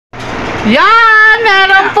Yan,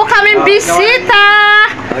 meron po kaming bisita.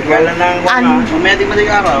 Magkala ng medical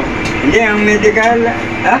araw. Hindi, ang medical.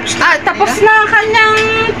 Tapos na ang kanyang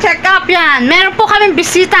check-up yan. Meron po kaming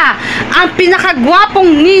bisita. Ang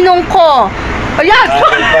pinakagwapong ninong ko. Ayan.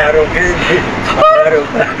 Paro kid.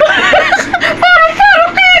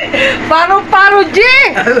 Paro G.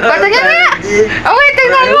 Patingin nga. Okay,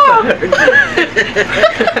 tingnan mo.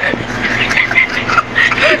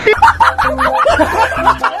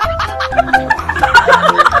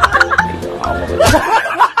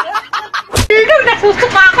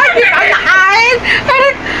 Nasusuka ko, hindi pa nakain.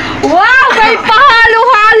 Wow, may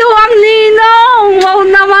pahalo-halo ang ninong. Wow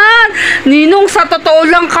naman. Ninong, sa totoo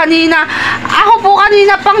lang kanina, ako po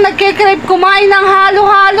kanina pang nagkikrave kumain ng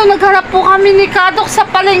halo-halo. Nagharap po kami ni Kadok sa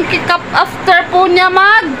palengke after po niya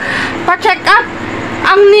pa-check up.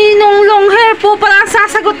 Ang ninong Longhair po palang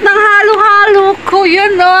sasagot ng halo-halo ko.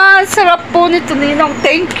 Yan o, sarap po nito ninong.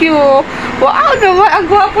 Thank you. Wow naman, ang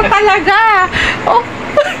gwapo talaga. Oh,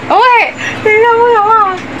 okay, tingnan mo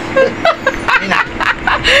naman.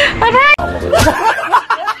 Aray!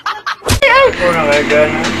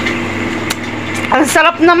 Ang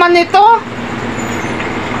sarap naman ito.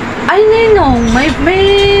 Ay, ninong, may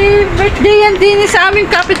birthday yan din sa aming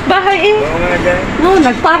kapitbahay eh. No,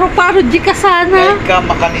 nagparo-paro di ka sana. Kahit ka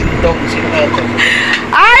makalintong sinato.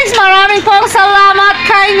 Ay, maraming pong salamat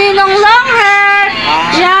kay Ninong Longhair.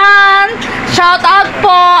 Yan. Shout out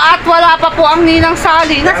po. At wala pa po ang Ninang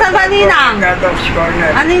Sally. Nasaan ba Ninang?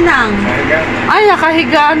 Ninang? Ay,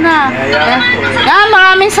 nakahiga na. Yan,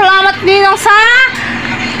 maraming salamat Ninong sa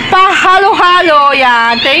pahalo-halo.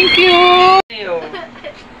 Yan, thank you.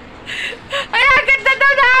 Ay, ang ganda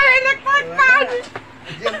daw namin nagpuntan.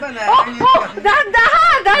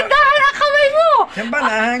 Dahan-dahan ang kamay mo. Saan ba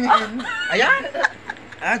nahangin? Ayan.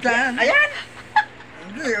 Saan? Ayan.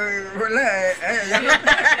 Hindi, wala eh. Ayan.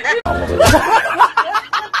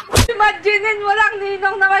 Imaginin mo lang,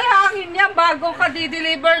 ninong, na may hangin yan bago ka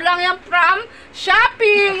di-deliver lang yan from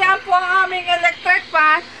Shopee. Yan po ang aming electric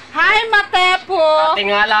fan. Hi, Mate po.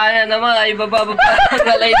 Tingala na naman, ay bababa pa ang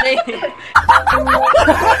galay na eh.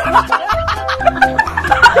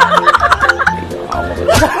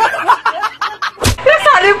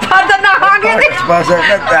 Nasalipada na hangin eh.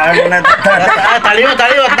 Pasakat, taliw.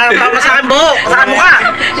 Tama sa akin buhok. Sa akin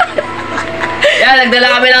mukha. Yan,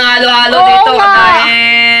 nagdala kami ng halo-halo dito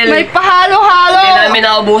dahil may pahalo-halo. Hindi namin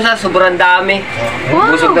naubusan, sobrang dami.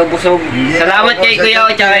 Busog na busog. Salamat kay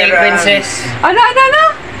Kuya at kay Princess. Ano?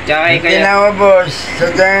 Tsaka kay Kuya. Ginawa boss, sa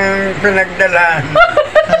dang pinagdalaan.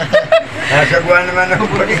 Nasa buwan naman ako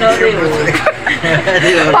pag-ibus.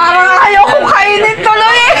 Parang ayaw kong kainin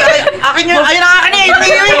tuloy eh. Akin yun, ayun ang akin eh.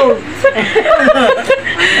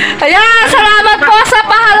 Ayan, salamat po sa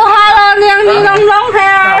pahalo-halo niyang Ninong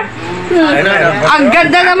Longhair. Ang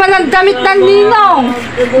ganda naman ng damit ng Ninong.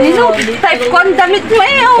 Ninong, type ko ang damit mo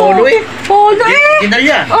eh. Polo eh. Polo eh.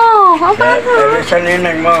 Ginalya. Oh, ang ganda. Sa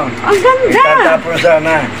ninag mo. Ang ganda. Itatapos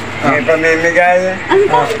sana. May pamimigay. Ang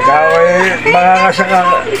ganda. Kaway,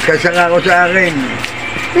 makakasaka ko sa akin.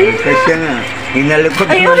 Kasi nga, hinalipot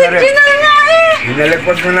Ay, mo na rin. original nga eh.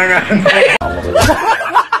 Hinalipot mo na nga.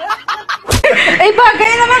 Ay,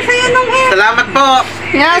 bagay naman sa'yo nung hair. Salamat po.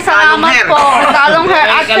 Yan, salamat po. Longhair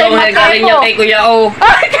at kay Longhair galing niya kay Kuya O.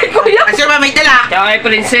 Ay, kay Kuya. Kasi ba may dala? Tsaka kay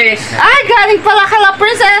Princess. Ay, galing pala kala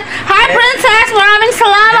Princess. Hi, Princess. Maraming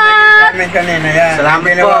salamat. Kami kanina yan. Salamat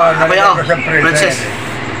po. Nalagyan ko sa princess.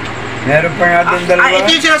 Meron pa nga doon dalawa. Ito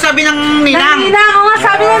yung sinasabi ng Ninang. Ninang, o nga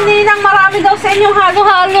sabi ng Ninang, marami daw sa inyong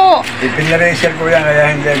halo-halo. Ipinaracial ko yan,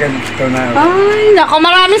 kaya hindi ganito na. Ay, naku,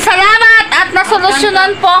 maraming salamat at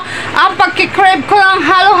nasolusyonan po ang pagkikrave ko ng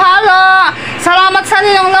halo-halo. Salamat sa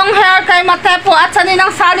Ninong Longhair, kay Matepo at sa Ninang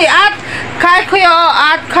Sally at kay Kuya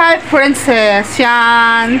at kay Princess.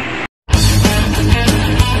 Yan.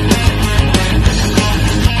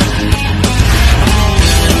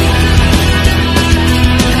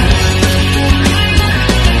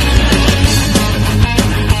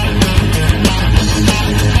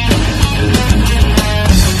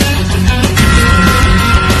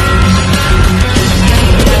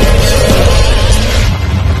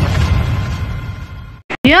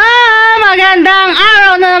 Magandang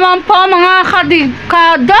araw na naman po mga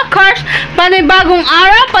kadokers. Panibagong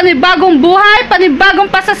araw, panibagong buhay, panibagong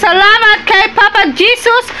pasasalamat kay Papa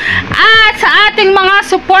Jesus at sa ating mga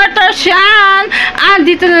supporters yan.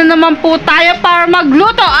 Andito na naman po tayo para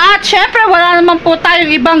magluto at syempre wala naman po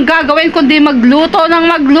tayong ibang gagawin kundi magluto ng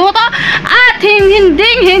magluto at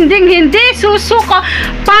hindi susuko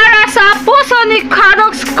para sa puso ni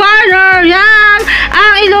Kadok's Corner. Yan,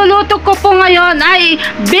 ang iluluto ko po ngayon ay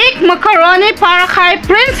baked macaroni para kay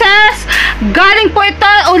Princess. Galing po ito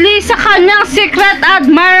uli sa kanya secret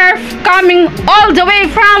admirer coming all the way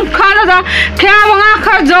from Canada. Kaya mga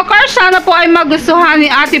ka-jokers, sana po ay magustuhan ni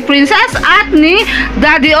Ate Princess at ni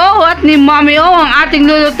Daddy O at ni Mommy O ang ating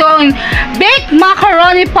lulutuin baked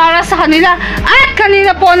macaroni para sa kanila. At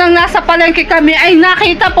kanina po nang nasa palengke kami ay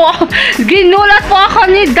nakita po, ginulat po ako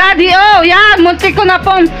ni Daddy O. Yan, muntik ko na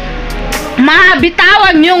pong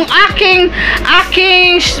mabitawan yung aking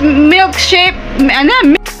milkshake,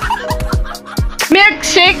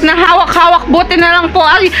 milkshake na hawak-hawak. Buti na lang po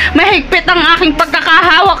ay mahigpit ang aking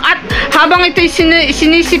pagkakahawak at habang ito'y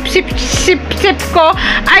sinisip-sip ko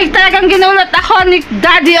ay talagang ginulat ako ni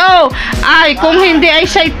Daddy O. Ay kung hindi ay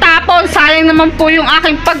siya'y tapon, sayang naman po yung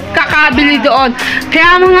aking pagkakabili doon.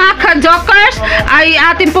 Kaya mga ka-jokers ay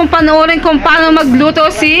atin pong panoorin kung paano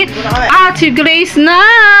magluto si Ate Grace na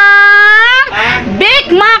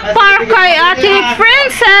Big Mac para kay Ate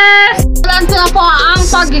Princess. Alam ko na po ang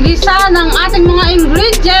paggigisa ng ating mga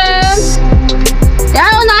ingredients. Yan,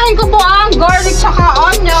 unahin ko po ang garlic tsaka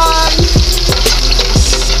onion.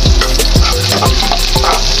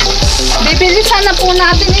 Bibilisan na po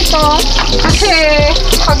natin ito kasi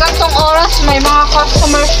kagantong oras may mga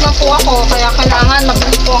customers na po ako, kaya kailangan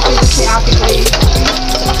mabilis po ako si Ate Grace.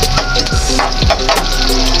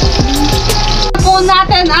 Po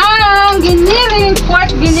natin ang giniling,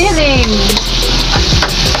 pork giniling.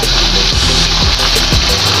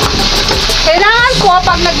 Kailangan po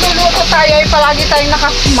pag nagluluto tayo ay palagi tayong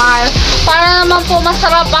nakasmile para naman po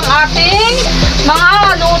masarap ang ating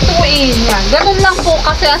mga lutuin. Yan. Ganun lang po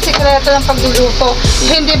kasi ang sikreto ng pagluluto.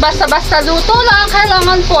 Hindi basta-basta luto lang,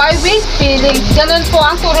 kailangan po ay with feelings. Ganun po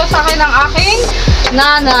ang turo sa akin ng aking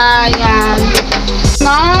nanay. Yan.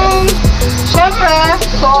 Siyempre,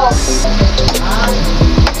 sauce.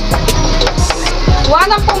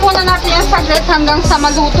 Iwanan po muna natin yung saglit hanggang sa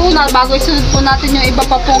maluto na bago isunod po natin yung iba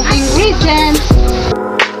pa pong ingredients.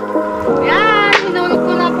 Yan, hinulog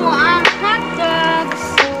ko na po ang hot dogs.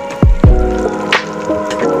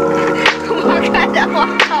 Kumaganda po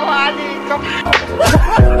ang kawali ito.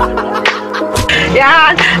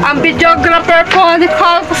 Yan, ang videographer po ni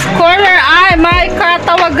Cal's Corner ay may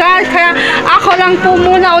katawagan, kaya ako lang po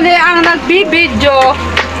muna uli ang nagbibideo.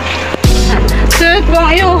 Sunod pong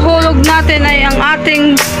iuhulog natin ay ang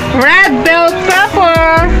ating red bell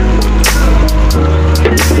pepper.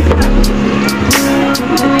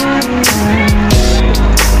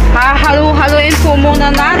 Hahalu-haluin po muna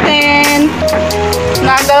natin.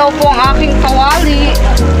 Nagalaw po ang aking kawali.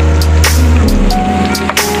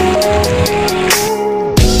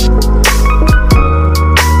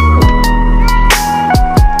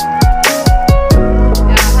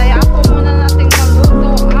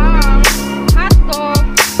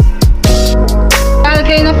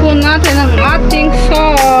 Natin ang ating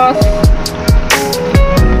sauce.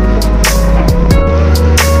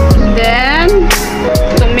 Then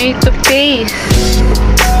tomato paste.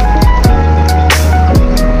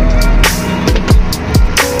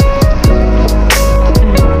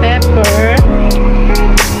 Pepper.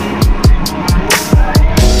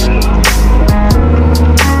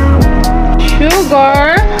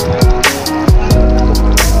 Sugar.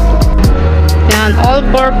 Yan,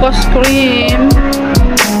 all-purpose cream.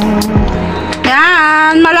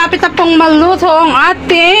 Yan, malapit na pong maluto ang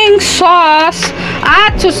ating sauce.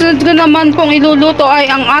 At susunod ko naman pong iluluto ay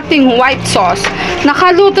ang ating white sauce.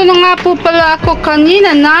 Nakaluto na nga po pala ako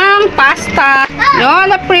kanina ng pasta.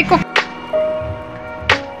 Yan, na-pre-cook.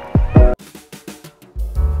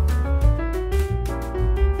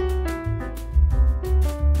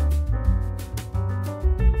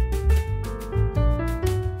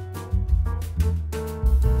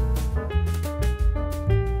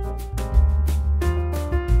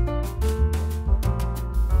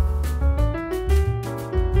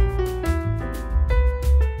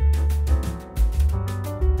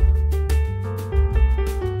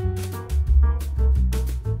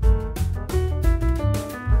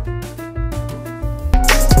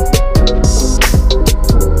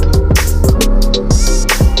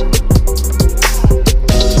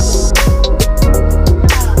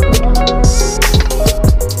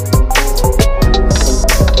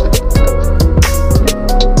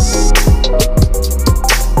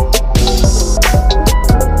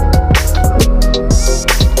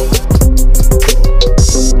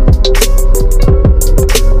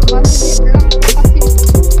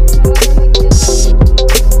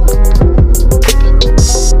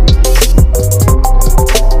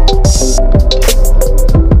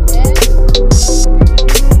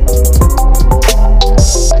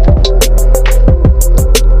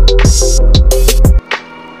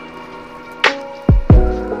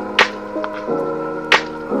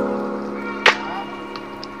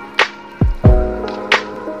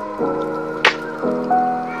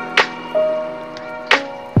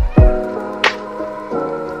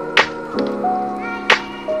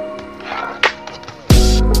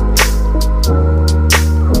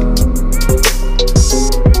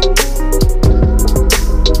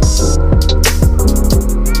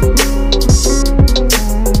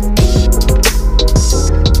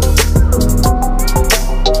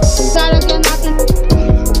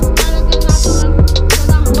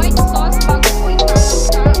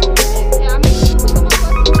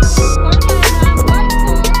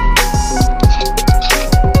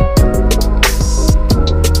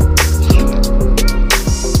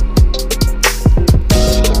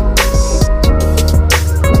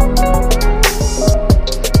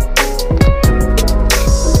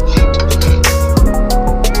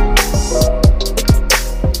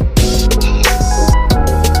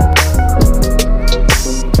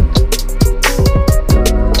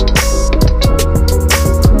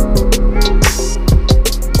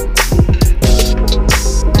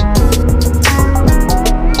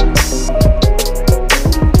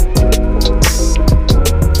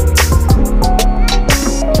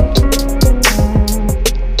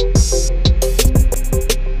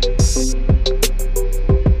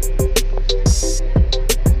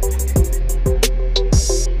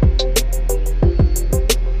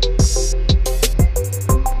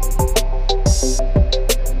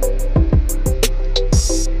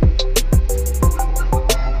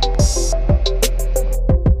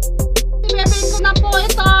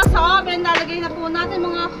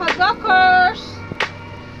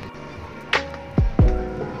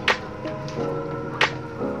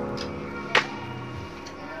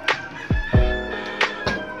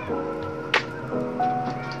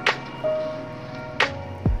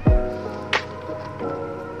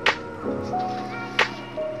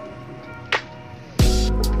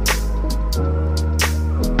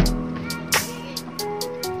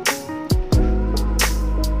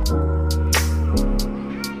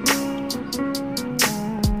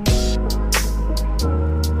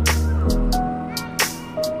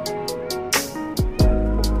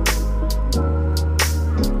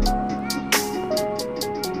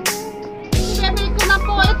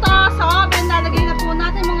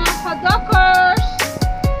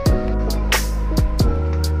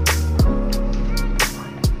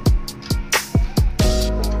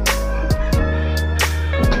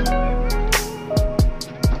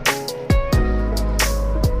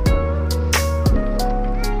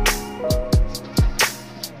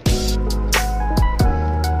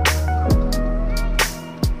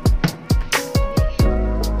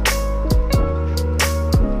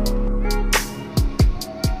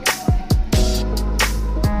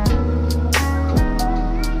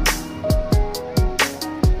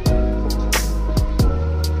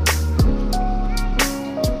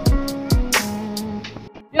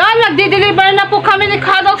 magdi-deliver na po kami ni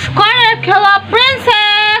Kadok's Corner kila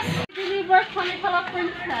Princess. Deliver kami kila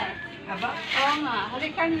Princess. Aba? Oo nga,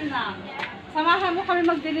 halika nila. Samahan mo kami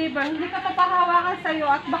mag-deliver. Hindi ka papahawakan sa'yo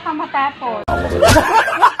at baka matapos.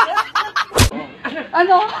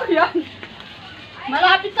 Ano? Yan.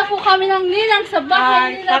 Malapit na po kami ng ninang sa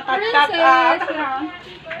bahay nila Princess.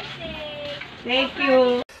 Thank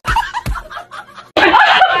you.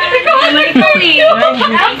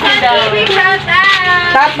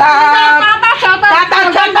 Tatat!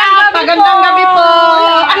 Magandang gabi po!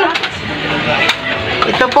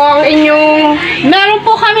 Ito po ang inyong Meron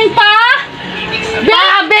po kami pa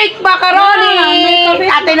baked macaroni!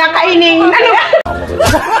 Ate na kainin! Ano?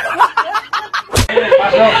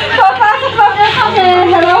 Papasok pa po kami.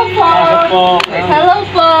 Hello po. Hello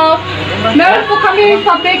po. Meron po kami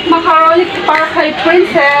pa-baked macaroni para kay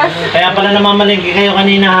Princess. Kaya pala namamalingki kayo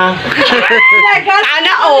kanina ha.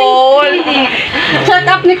 Sana all! Check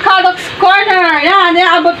up ni Kadok's Corner. Yan,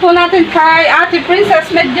 iaabot po natin kay Ate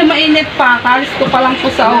Princess. Medyo mainit pa. Kalis ko pa lang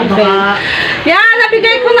po sa oven. Yan,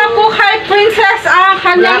 nabigay ko na po kay Princess ang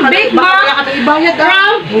kanyang baked mac from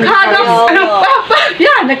Kadok's.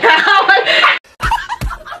 Yan, nagkakawal.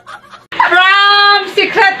 From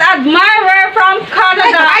Secret Admirer from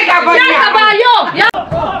Canada. Ay, kabayo! Yan, kabayo! Yan.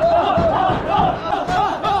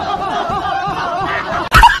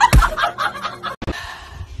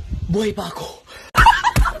 Buhay pa ako.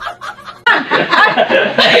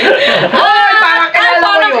 Oy, parang kilala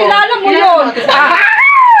mo yun. Kilala mo yun.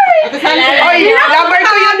 Oy, lover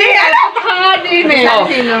ko yun eh! Din eh.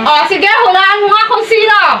 Oh, sige, hulaan mo nga kung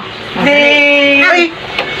sino. Ay!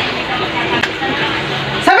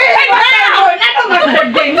 Sabihin mo na! Ano ba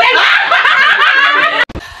sabihin?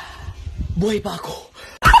 Buhay pa ako.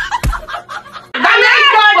 The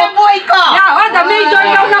major ng buhay ko! Yeah, oh, the major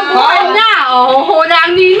daw ng buhay niya. Oh,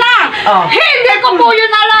 hulaan nina. Oh. Hindi ko po yun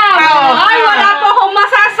alam. Oh. Ay, wala po akong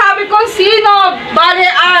masasabi kung sino. Bale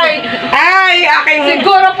Ay, aking...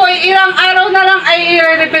 siguro po ilang araw na lang ay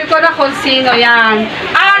i-reveal ko na kung sino yan.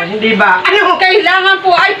 At Hindi ba? Ano? kailangan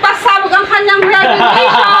po ay pasabog ang kanyang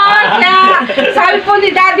revelation. Kaya sabi po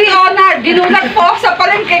ni Daddy Ona, ginulat po ako sa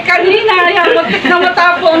palengke kanina. Yan, muntik na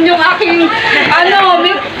matapon yung aking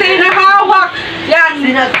milk tea na hawak. Yan,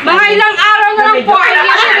 mga ilang araw na lang po ay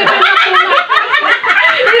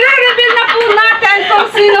i-reveal na po natin kung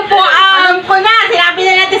sino po ang Alam ko na, sinabi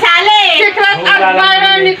na natin sa Ali! secret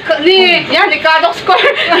admirer ni Kadok's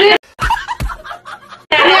Corner.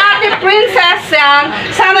 Ni Ate Princess yan.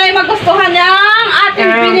 Sana ay magustuhan niya ang ating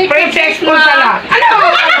pinikit. Princess po sala. Ano?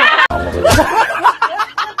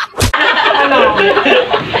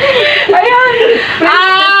 Ayan.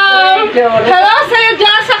 Hello sa'yo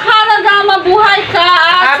dyan sa Canada. Mabuhay ka.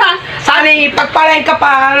 Sana ipagpalain ka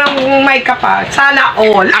pa ng may ka pa. Sana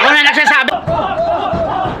all. Ako na nagsasabi.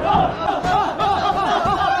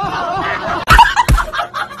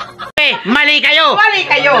 Mali kayo! Mali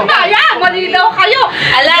kayo. Ayan, malinaw kayo.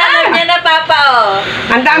 Alam niya na, Papa,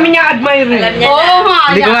 oh. Ang dami niya admiring. Alam niya Oo na. nga.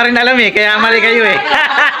 Hindi ko ayan. nga rin alam eh, kaya mali kayo eh.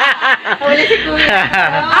 Huli si Kuya.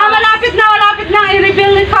 Malapit na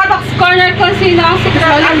i-reveal ni Kadok's Corner kung sino ang secret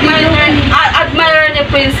admirer ni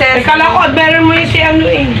Princess. Kala ko admiring mo yung si ano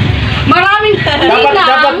eh. Maraming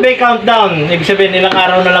dapat may countdown. Ibig sabihin, ilang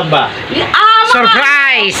araw na lang ba?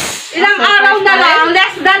 Surprise! Ilang araw na lang,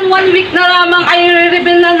 less than 1 week na lamang ay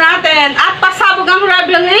i-reveal na natin. At pasabog ang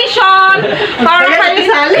revelation para kay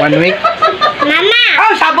 1 week? Mama!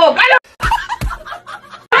 Oh, sabog! Ano?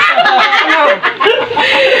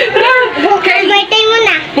 Birthday mo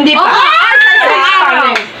na. Hindi pa.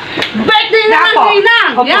 Birthday na ng Nako. Ninang!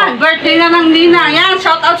 Opo. Yan, birthday na ng Ninang. Yan,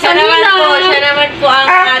 shout out sa Siya naman Ninang. po, siya naman po ang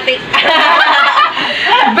ating...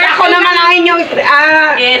 Ako naman ang inyong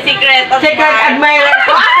Yes, secret of secret heart. admirer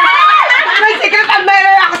ko. May secret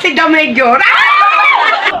admirer ako si The Major.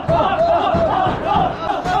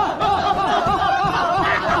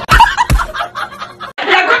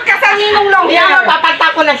 Lagot ka sa ninong Longhair. Yan, papanta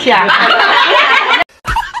ko na siya.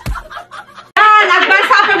 Yan, advance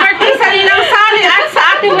happy birthday sa Ninang Sally at sa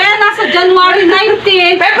Ate Wena sa January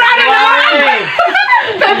 19. February naman!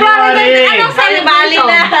 February 19. Anong Bali celebration?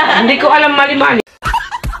 na. Hindi ko alam mali-mali.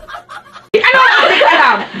 Ano? Hindi ko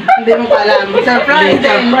alam. Hindi mo pa alam. Surprise.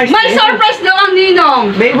 May surprise daw ang Ninong.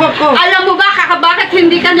 Babe ko. Alam mo ba bakit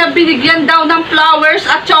hindi ka niya binigyan daw ng flowers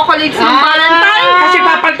at chocolates ng Valentine? Kasi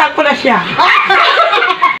papaltak ko na siya.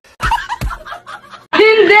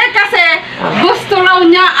 Hindi kasi gusto raw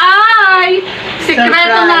niya ay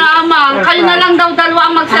sikreto na lamang. Kayo na lang daw dalawa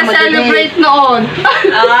ang magse-celebrate noon.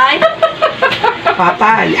 Ay.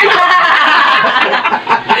 Papal.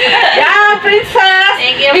 Yeah, Princess!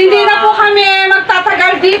 Thank you Hindi po. na po kami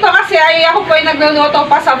magtatagal dito kasi ay ako po ay nagluluto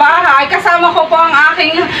pa sa bahay. Kasama ko po ang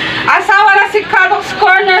aking asawa na si Kadok's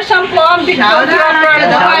Corner. Siya po ang videographer.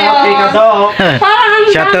 Parang ang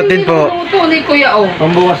Shoutout din po. niluto ni Kuya O.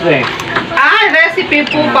 Pambukas na eh. Recipe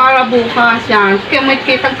po para bukas yan. Kaya may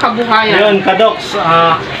kitang kabuhayan. Yun, Kadoks,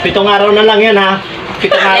 7 araw na lang yan ha. 7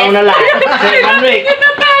 araw na lang. 1 week.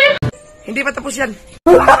 Hindi pa tapos yan.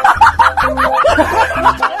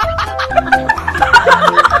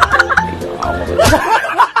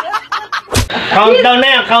 Countdown na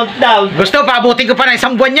yan, countdown. Gusto, paabutin ko pa ng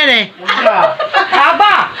 1 buwan yan eh.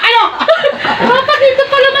 Aba! Ano? Papa, dito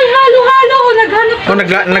pala may halo-halo. Naghanap Oh,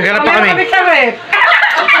 naghanap pa kami.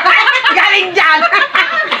 Galing dyan!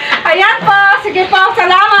 Ayan po. Sige po.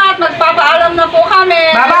 Salamat. Magpapaalam na po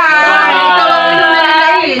kami. Bye-bye! Ito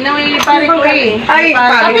lang yung pare ko eh. Ay,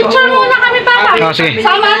 pare ko. Picture muna kami, Papa. Oh, sige.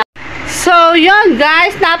 Sama. So, yun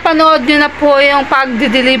guys, napanood nyo na po yung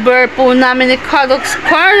pag-deliver po namin ni Kadok's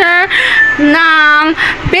Corner ng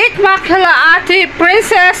Big Mac kila Ate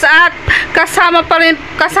Princess at kasama pa rin,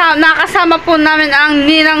 nakasama po namin ang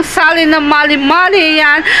Ninang Sally na mali-mali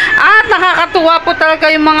yan at nakakatuwa po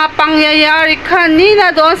talaga yung mga pangyayari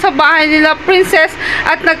kanina doon sa bahay nila Princess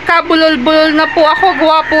at nagkabulol-bulol na po ako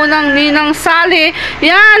gawa po ng Ninang Sally.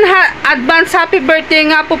 Yan, advance happy birthday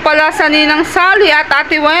nga po pala sa Ninang Sally at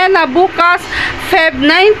Ate Wena bukas Feb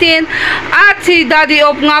 19 at si Daddy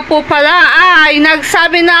Ob nga po pala ay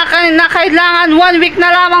nagsabi na kailangan 1 week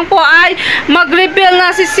na lamang po ay mag-reveal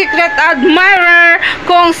na si Secret Admirer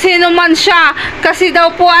kung sino man siya kasi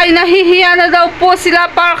daw po ay nahihiya na daw po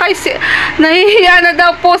sila nahihiya na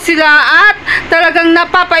daw po sila at talagang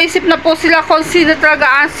napapaisip na po sila kung sino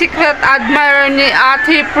talaga ang Secret Admirer ni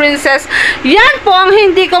Ate Princess. Yan po ang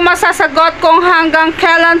hindi ko masasagot kung hanggang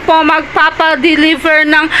kailan po magpapa-deliver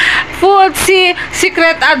ng food si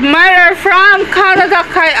Secret Admirer from Canada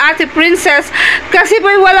kay Ate Princess kasi po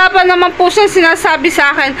wala pa naman po siya sinasabi sa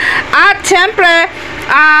akin at syempre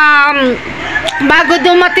bago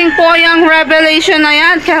dumating po yung revelation na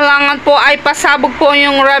yan, kailangan po ay pasabog po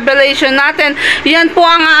yung revelation natin. Yan po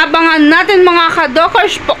ang aabangan natin mga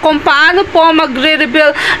kadokers kung paano po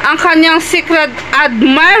magre-reveal ang kanyang Secret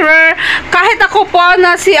Admirer. Kahit ako po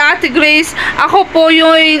na si Ate Grace, ako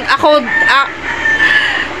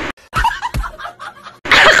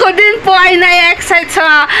din po ay na-excite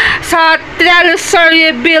sa teleserye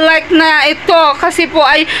Be Like na ito kasi po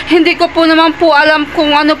ay hindi ko po naman po alam kung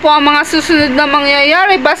ano po ang mga susunod na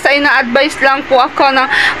mangyayari, basta ina-advise lang po ako ng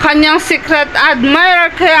kanyang Secret Admirer.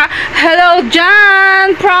 Kaya hello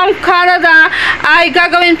dyan from Canada, ay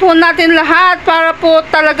gagawin po natin lahat para po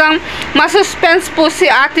talagang masuspense po si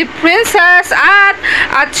Ate Princess at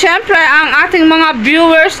syempre ang ating mga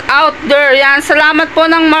viewers out there. Yan, salamat po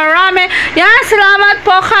ng marami. Yan, salamat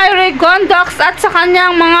po kay Regondox at sa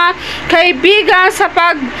kanyang mga kaibigan sa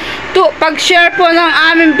pag-share po ng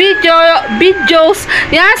aming videos.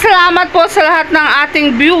 Yan, salamat po sa lahat ng ating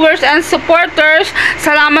viewers and supporters.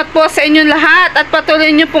 Salamat po sa inyong lahat at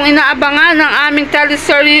patuloy nyo pong inaabangan ng aming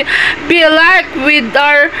teleserye Be Like with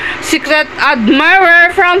our Secret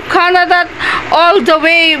Admirer from Canada all the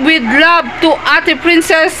way with love to Ate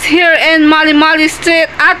Princess here in Mali-Mali Street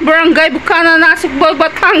at Barangay Bukanan, Nasugbo,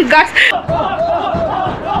 Batangas.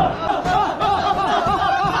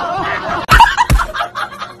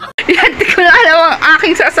 Hindi ko na alam ang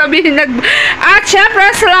aking sasabihin. At syempre,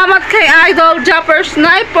 salamat kay Idol Japper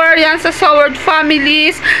Sniper, yan sa Soward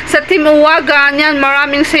Families, sa Team Uwagan, yan,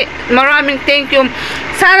 maraming thank you.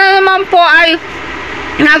 Sana naman po ay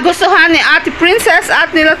nagustuhan ni Ate Princess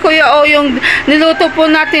at nila Kuya O yung niluto po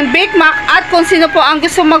natin Bake Mac at kung sino po ang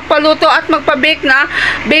gusto magpaluto at magpa-bake na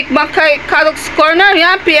Bake Mac kay Kadok's Corner,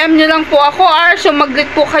 yan, PM nyo lang po ako or so mag-lit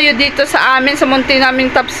po kayo dito sa amin sa munti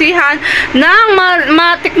naming tapsihan nang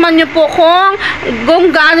matikman nyo po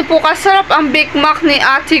kung gaano po kasarap ang Bake Mac ni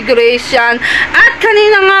Ate Grace yan. At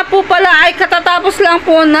kanina nga po pala ay katatapos lang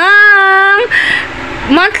po ng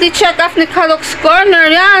monthly check-up ni Kadok's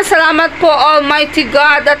Corner. Yan, salamat po Almighty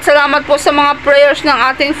God at salamat po sa mga prayers ng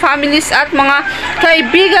ating families at mga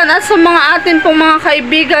kaibigan at sa mga ating pong mga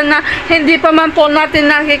kaibigan na hindi pa man po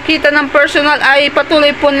natin nakikita ng personal ay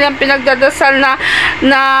patuloy po nilang pinagdadasal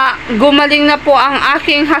na gumaling na po ang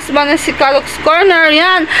aking husband na si Kadok's Corner.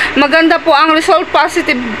 Yan, maganda po ang result,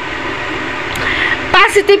 positive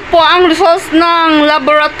po ang results ng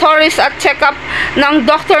laboratories at check-up ng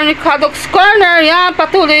doktor ni Kadok's Corner. Yan,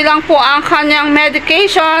 patuloy lang po ang kanyang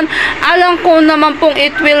medication. Alam ko naman pong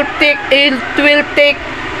it will take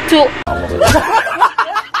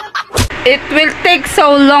it will take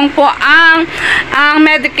so long po ang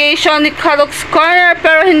medication ni Carlos Corner,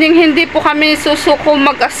 pero hindi po kami susuko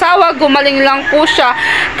mag-asawa. Gumaling lang po siya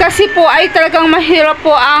kasi po ay talagang mahirap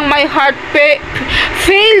po ang may heart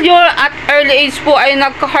failure at early age po ay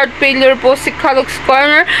nagka-heart failure po si Carlos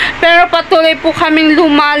Corner, pero patuloy po kaming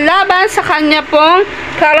lumalaban sa kanya pong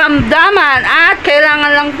karamdaman at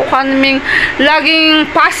kailangan lang po kaming laging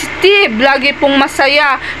positive, lagi pong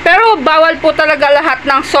masaya, pero bawal po talaga lahat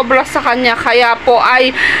ng sobra sa kanya, kaya po ay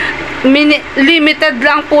limited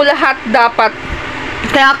lang po lahat dapat.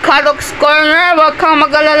 Kaya Carlos Corner, wag kang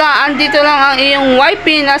mag-alala, andito lang ang iyong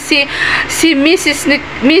wifey na si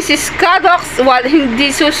Mrs. Carlos,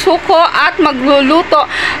 hindi susuko at magluluto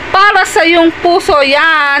para sa iyong puso.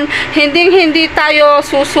 Yan, hindi tayo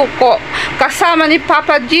susuko. Kasama ni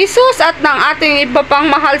Papa Jesus at ng ating iba pang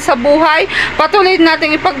mahal sa buhay, patuloy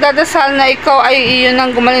nating ipagdadasal na ikaw ay iyon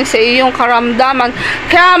ang gumaling sa iyong karamdaman.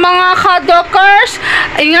 Kaya mga kadokers,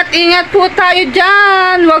 ingat-ingat po tayo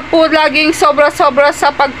dyan. Wag po laging sobra-sobra sa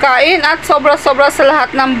pagkain at sobra-sobra sa lahat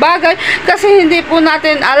ng bagay kasi hindi po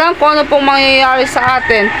natin alam kung ano pong mangyayari sa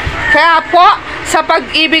atin. Kaya po, sa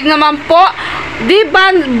pag-ibig naman po,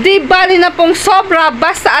 di bali na pong sobra,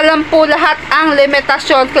 basta alam po lahat ang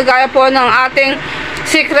limitasyon. Kagaya po ng ating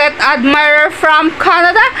secret admirer from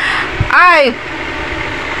Canada, ay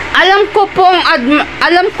alam ko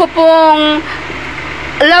pong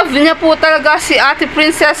love niya po talaga si Ate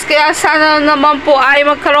Princess, kaya sana naman po ay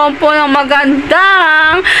magkaroon po ng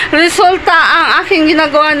magandang resulta ang aking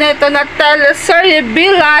ginagawa nito na teleserye.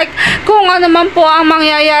 Be like, kung ano man po ang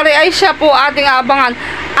mangyayari ay siya po ating abangan.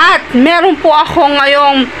 At meron po akong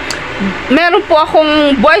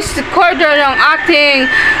voice recorder ng ating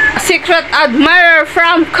secret admirer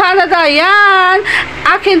from Canada. Yan,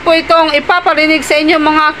 akin po itong ipaparinig sa inyo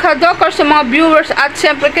mga kadokers, sa mga viewers, at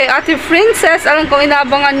syempre kay Ate Princess. Alam kong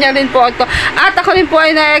inabangan niya rin po ito, at ako rin po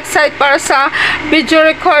ay na-excite para sa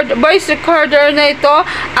voice recorder na ito,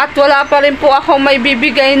 at wala pa rin po akong may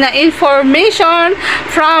bibigay na information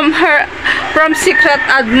from secret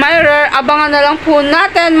admirer. Abangan na lang po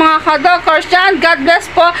natin mga kadokers. Yan, God bless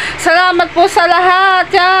po. Salamat po sa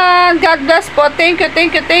lahat. Yan, God bless po. Thank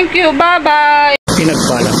you. Bye-bye.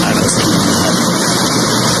 Pinagpalang araw sa inyo.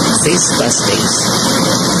 These past days,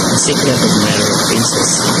 the secret admirer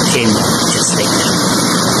princess came out just like that.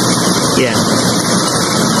 Yeah,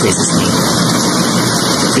 this is me.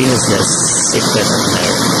 Princess secret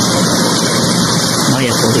admirer. My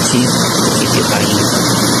apology to keep you hanging.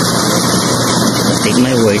 But take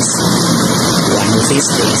my words, one of these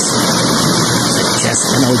days, just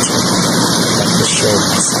an audio that will show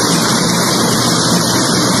myself.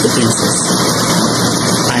 The princess,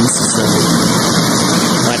 I'm so sorry,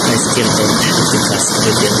 but I still don't have the trust to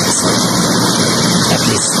reveal myself. At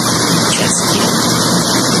least, just you.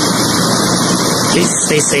 Please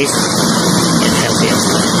stay safe and healthy.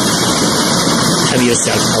 Have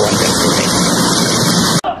yourself a wonderful day.